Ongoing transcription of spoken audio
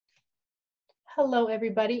Hello,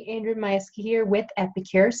 everybody. Andrew Maeski here with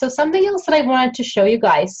Epicure. So something else that I wanted to show you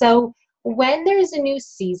guys. So when there's a new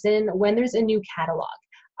season, when there's a new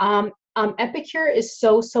catalog, Epicure is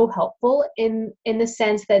so helpful in the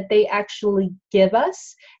sense that they actually give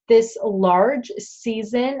us this large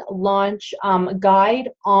season launch guide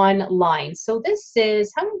online. So this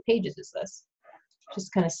is, how many pages is this?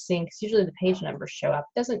 Just kind of seeing, because usually the page numbers show up.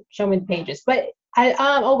 It doesn't show me the pages, but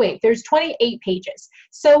oh wait, there's 28 pages.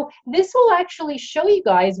 So this will actually show you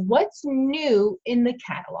guys what's new in the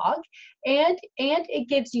catalog, and it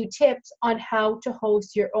gives you tips on how to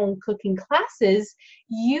host your own cooking classes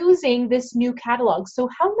using this new catalog. So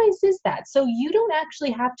how nice is that? So you don't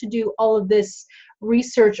actually have to do all of this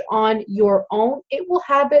research on your own. It will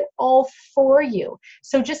have it all for you.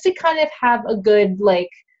 So just to kind of have a good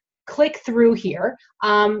click through here,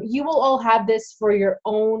 you will all have this for your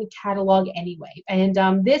own catalog anyway, and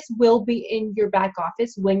this will be in your back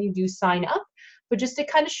office when you do sign up, but just to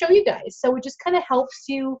kind of show you guys. So it just kind of helps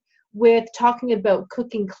you with talking about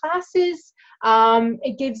cooking classes.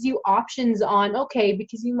 It gives you options on, okay,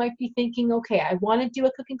 because you might be thinking, okay, I want to do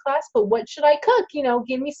a cooking class, but what should I cook? You know,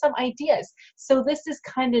 give me some ideas. So this is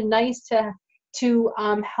kind of nice to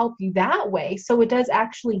help you that way. So it does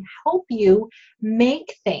actually help you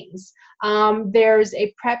make things. There's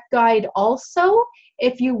a prep guide also.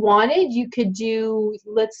 If you wanted, you could do,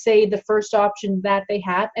 let's say, the first option that they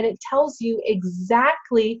have, and it tells you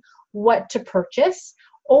exactly what to purchase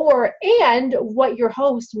and what your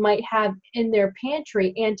host might have in their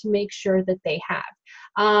pantry, and to make sure that they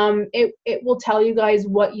have. It will tell you guys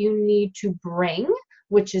what you need to bring,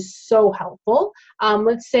 which is so helpful.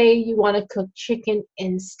 Let's say you want to cook chicken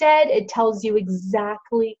instead. It tells you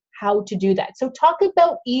exactly how to do that. So talk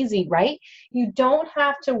about easy, right? You don't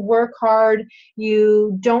have to work hard.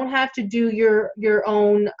 You don't have to do your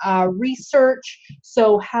own research.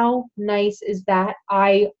 So how nice is that?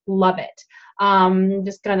 I love it.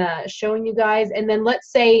 Just kind of showing you guys. And then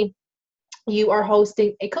let's say you are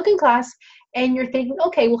hosting a cooking class and you're thinking,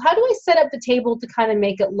 okay, well, how do I set up the table to kind of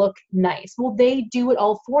make it look nice? Well, they do it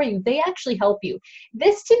all for you. They actually help you.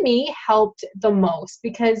 This to me helped the most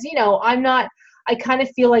because, you know, I kind of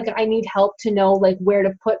feel like I need help to know like where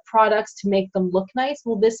to put products to make them look nice.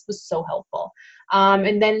 Well, this was so helpful.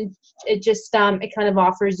 And then it just, it kind of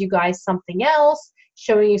offers you guys something else,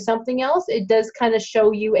 showing you something else. It does kind of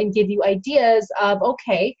show you and give you ideas of,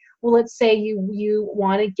 okay, well, let's say you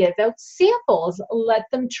want to give out samples. Let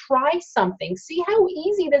them try something. See how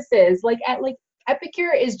easy this is. Like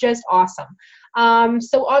Epicure is just awesome.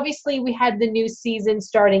 So obviously we had the new season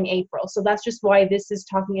starting April. So that's just why this is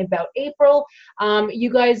talking about April.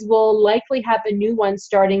 You guys will likely have a new one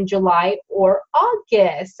starting July or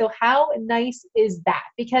August. So how nice is that?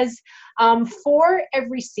 Because for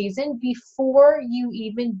every season, before you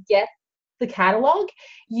even get the catalog,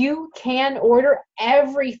 you can order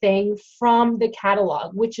everything from the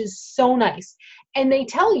catalog, which is so nice. And they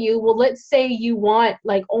tell you, well, let's say you want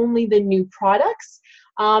like only the new products.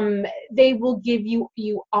 They will give you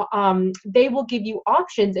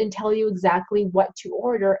options and tell you exactly what to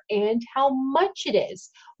order and how much it is.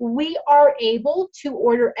 We are able to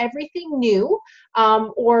order everything new,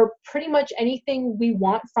 or pretty much anything we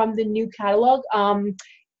want from the new catalog,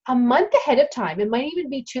 a month ahead of time. It might even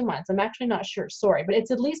be 2 months. I'm actually not sure, sorry, but it's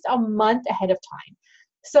at least a month ahead of time.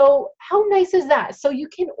 So how nice is that? So you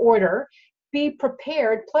can order, be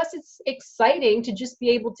prepared, plus it's exciting to just be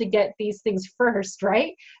able to get these things first,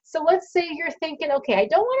 right? So let's say you're thinking, okay, I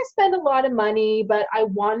don't want to spend a lot of money, but I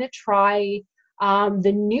want to try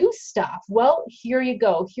the new stuff. Well, here you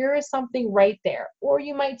go. Here is something right there. Or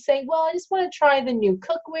you might say, well, I just want to try the new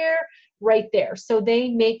cookware right there. So they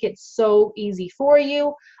make it so easy for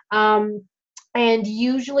you. And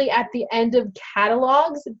usually at the end of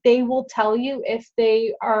catalogs, they will tell you if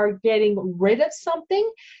they are getting rid of something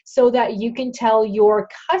so that you can tell your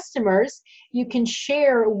customers, you can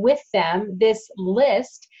share with them this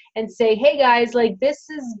list and say, hey guys, like this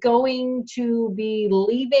is going to be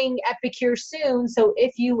leaving Epicure soon. So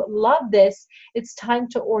if you love this, it's time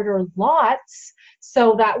to order lots.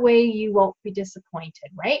 So that way you won't be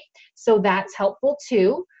disappointed, right? So that's helpful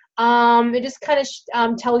too. It just kind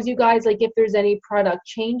of tells you guys like if there's any product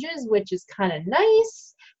changes, which is kind of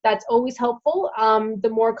nice. That's always helpful. The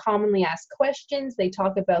more commonly asked questions, they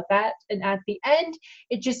talk about that. And at the end,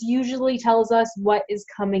 it just usually tells us what is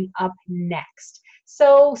coming up next.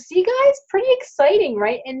 So see guys, pretty exciting,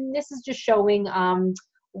 right? And this is just showing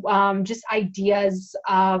just ideas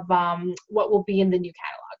of what will be in the new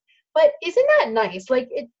catalog. But isn't that nice? Like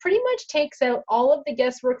it pretty much takes out all of the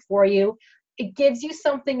guesswork for you. It gives you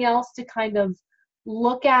something else to kind of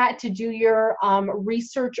look at, to do your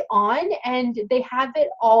research on, and they have it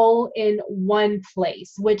all in one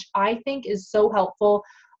place, which I think is so helpful.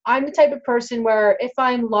 I'm the type of person where if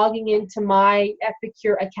I'm logging into my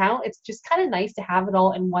Epicure account, it's just kind of nice to have it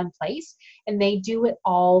all in one place, and they do it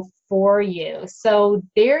all for you. So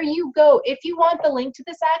there you go. If you want the link to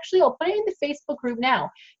this, actually, I'll put it in the Facebook group now,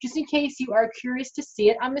 just in case you are curious to see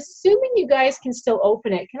it. I'm assuming you guys can still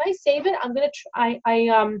open it. Can I save it? I'm gonna try.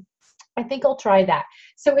 I think I'll try that.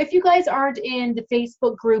 So if you guys aren't in the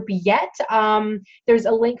Facebook group yet, there's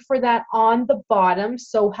a link for that on the bottom.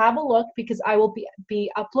 So have a look, because I will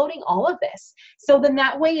be uploading all of this. So then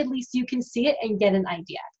that way, at least you can see it and get an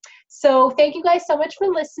idea. So thank you guys so much for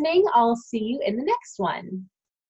listening. I'll see you in the next one.